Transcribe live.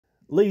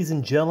Ladies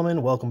and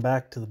gentlemen, welcome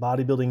back to the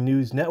Bodybuilding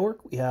News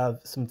Network. We have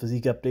some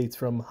physique updates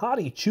from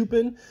Hadi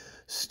Choopan,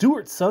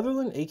 Stuart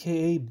Sutherland,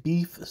 aka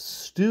Beef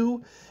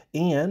Stew,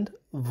 and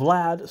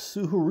Vlad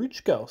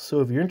Suhoruchko.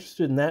 So if you're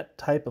interested in that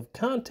type of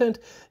content,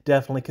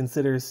 definitely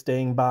consider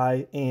staying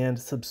by and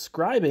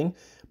subscribing.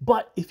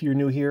 But if you're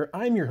new here,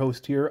 I'm your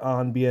host here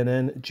on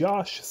BNN,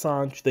 Josh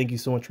Sanch. Thank you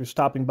so much for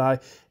stopping by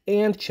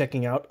and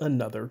checking out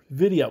another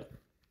video.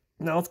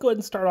 Now let's go ahead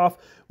and start off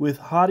with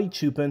Hadi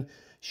Choopan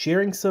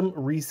sharing some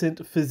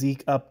recent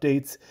physique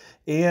updates.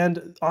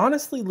 And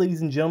honestly,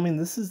 ladies and gentlemen,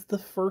 this is the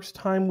first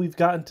time we've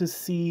gotten to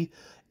see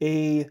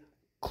a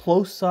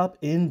close-up,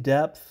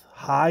 in-depth,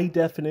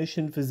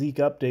 high-definition physique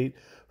update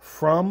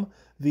from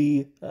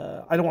the,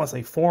 I don't want to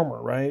say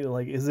former, right?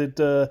 Like, is it,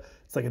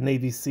 it's like a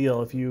Navy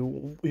SEAL. If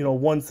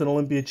once an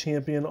Olympia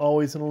champion,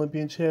 always an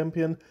Olympian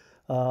champion.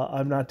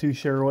 I'm not too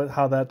sure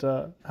how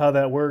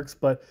that works,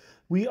 but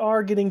we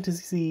are getting to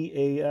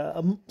see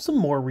some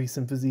more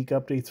recent physique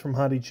updates from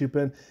Hadi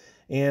Choopan,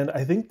 and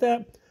I think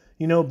that,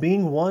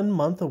 being 1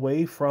 month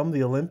away from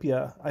the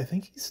Olympia, I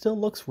think he still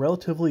looks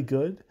relatively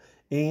good,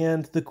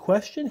 and the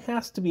question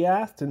has to be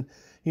asked, and,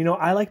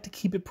 I like to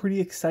keep it pretty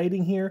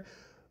exciting here.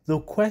 The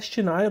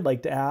question I'd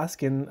like to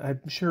ask, and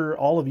I'm sure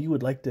all of you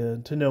would like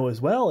to know as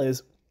well,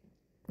 is,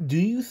 do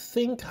you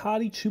think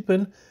Hadi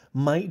Choopan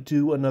might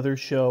do another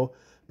show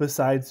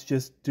besides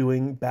just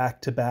doing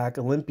back-to-back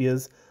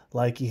Olympias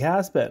like he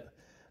has been?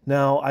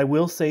 Now, I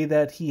will say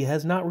that he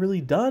has not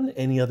really done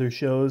any other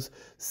shows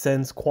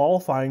since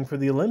qualifying for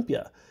the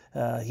Olympia.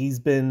 He's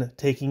been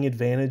taking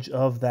advantage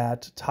of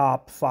that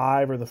top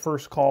 5 or the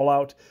first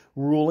call-out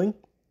ruling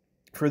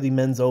for the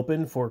Men's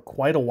Open for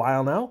quite a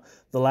while now,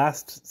 the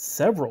last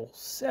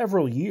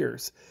several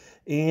years.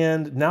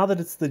 And now that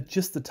it's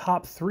just the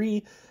top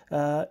 3,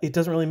 it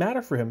doesn't really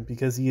matter for him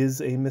because he is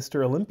a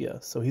Mr. Olympia,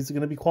 so he's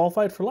going to be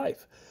qualified for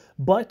life.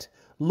 But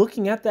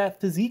looking at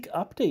that physique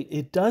update,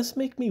 it does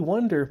make me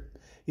wonder,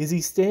 is he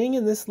staying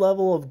in this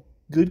level of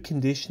good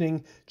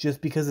conditioning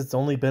just because it's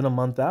only been a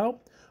month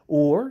out?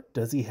 Or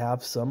does he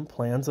have some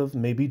plans of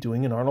maybe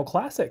doing an Arnold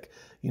Classic?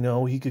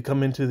 He could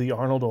come into the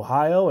Arnold,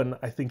 Ohio, and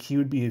I think he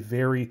would be a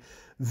very,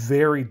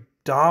 very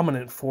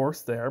dominant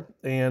force there.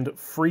 And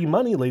free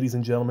money, ladies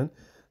and gentlemen.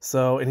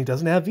 And he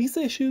doesn't have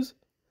visa issues.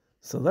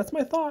 So that's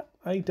my thought.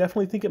 I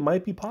definitely think it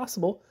might be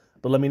possible.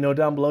 But let me know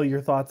down below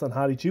your thoughts on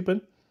Hadi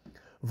Choopan.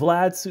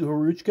 Vlad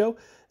Suhoruchko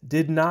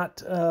did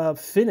not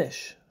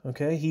finish,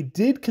 okay? He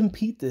did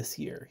compete this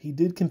year. He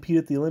did compete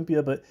at the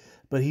Olympia, but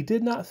he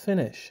did not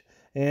finish.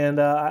 And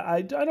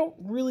I don't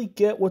really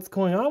get what's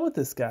going on with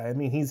this guy. I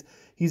mean,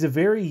 he's a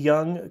very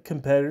young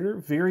competitor,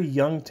 very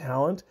young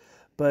talent,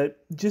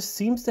 but just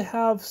seems to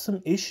have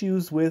some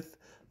issues with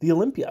the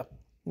Olympia.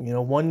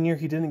 1 year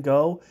he didn't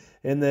go,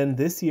 and then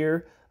this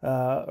year,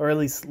 or at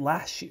least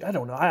last year, I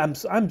don't know.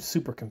 I'm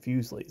super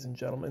confused, ladies and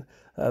gentlemen.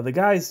 The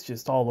guy's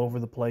just all over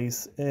the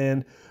place,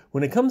 and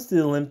when it comes to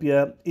the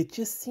Olympia, it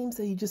just seems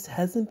that he just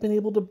hasn't been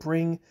able to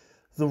bring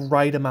the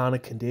right amount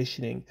of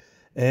conditioning.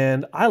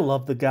 And I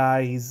love the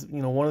guy. He's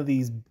one of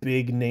these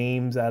big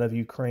names out of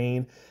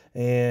Ukraine,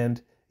 and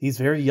he's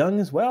very young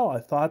as well. I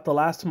thought the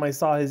last time I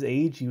saw his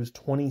age, he was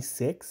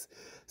 26.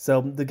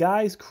 So the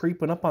guy's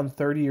creeping up on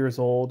 30 years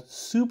old,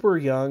 super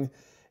young,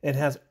 and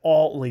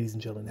ladies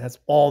and gentlemen, has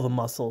all the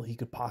muscle he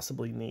could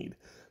possibly need.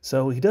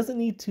 So he doesn't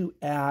need to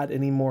add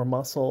any more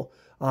muscle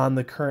on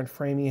the current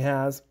frame he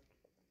has.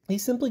 He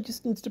simply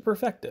just needs to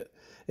perfect it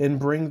and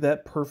bring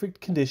that perfect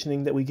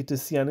conditioning that we get to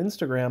see on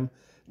Instagram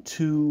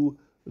to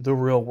the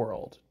real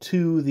world,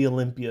 to the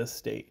Olympia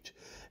stage.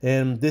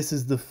 And this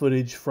is the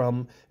footage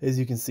from, as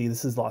you can see,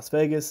 this is Las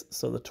Vegas,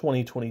 so the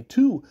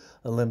 2022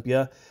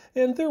 Olympia.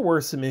 And there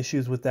were some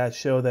issues with that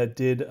show that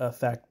did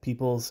affect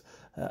people's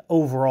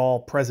overall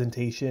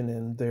presentation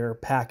and their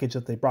package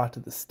that they brought to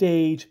the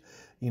stage.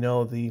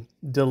 The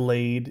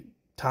delayed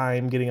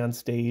time getting on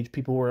stage.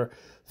 People were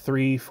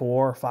 3,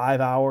 4,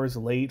 5 hours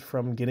late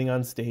from getting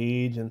on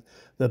stage, and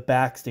the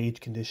backstage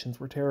conditions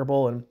were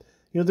terrible. And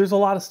there's a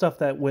lot of stuff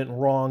that went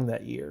wrong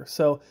that year.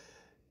 So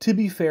to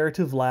be fair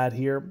to Vlad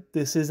here,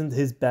 this isn't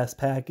his best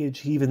package.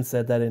 He even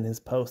said that in his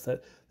post,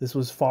 that this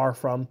was far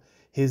from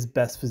his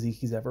best physique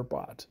he's ever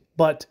brought.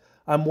 But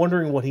I'm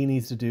wondering what he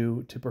needs to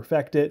do to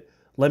perfect it.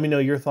 Let me know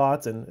your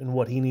thoughts and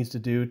what he needs to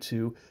do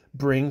to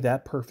bring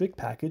that perfect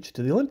package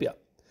to the Olympia.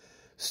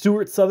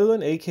 Stuart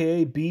Sutherland,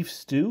 aka Beef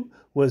Stew,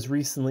 was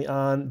recently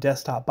on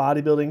Desktop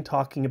Bodybuilding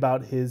talking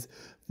about his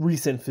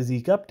recent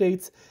physique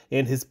updates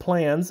and his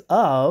plans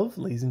of,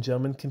 ladies and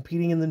gentlemen,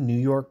 competing in the New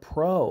York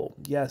Pro.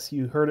 Yes,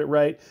 you heard it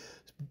right.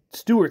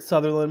 Stuart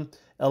Sutherland,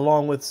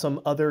 along with some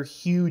other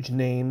huge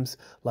names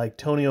like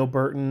Tonio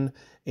Burton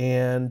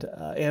and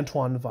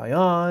Antoine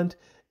Vaillant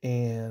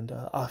and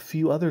a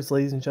few others,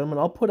 ladies and gentlemen.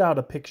 I'll put out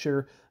a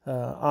picture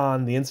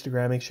on the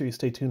Instagram. Make sure you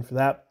stay tuned for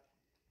that.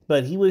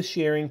 But he was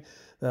sharing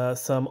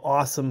some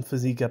awesome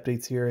physique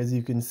updates here, as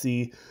you can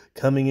see,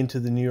 coming into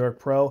the New York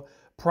Pro.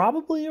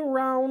 Probably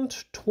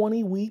around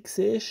 20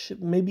 weeks-ish,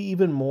 maybe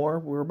even more.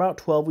 We're about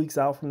 12 weeks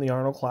out from the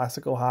Arnold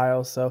Classic,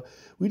 Ohio, so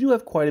we do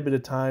have quite a bit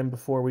of time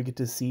before we get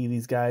to see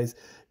these guys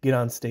get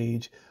on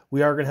stage.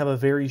 We are going to have a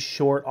very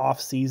short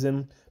off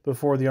season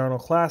before the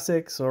Arnold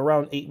Classic, so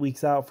around 8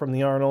 weeks out from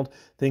the Arnold,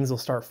 things will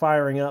start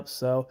firing up.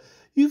 So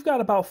you've got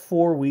about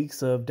 4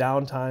 weeks of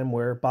downtime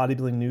where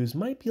bodybuilding news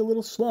might be a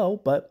little slow,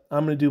 but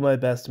I'm going to do my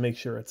best to make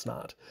sure it's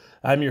not.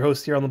 I'm your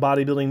host here on the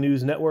Bodybuilding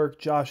News Network,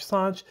 Josh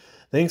Sanch.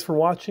 Thanks for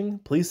watching.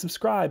 Please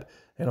subscribe,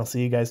 and I'll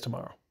see you guys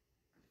tomorrow.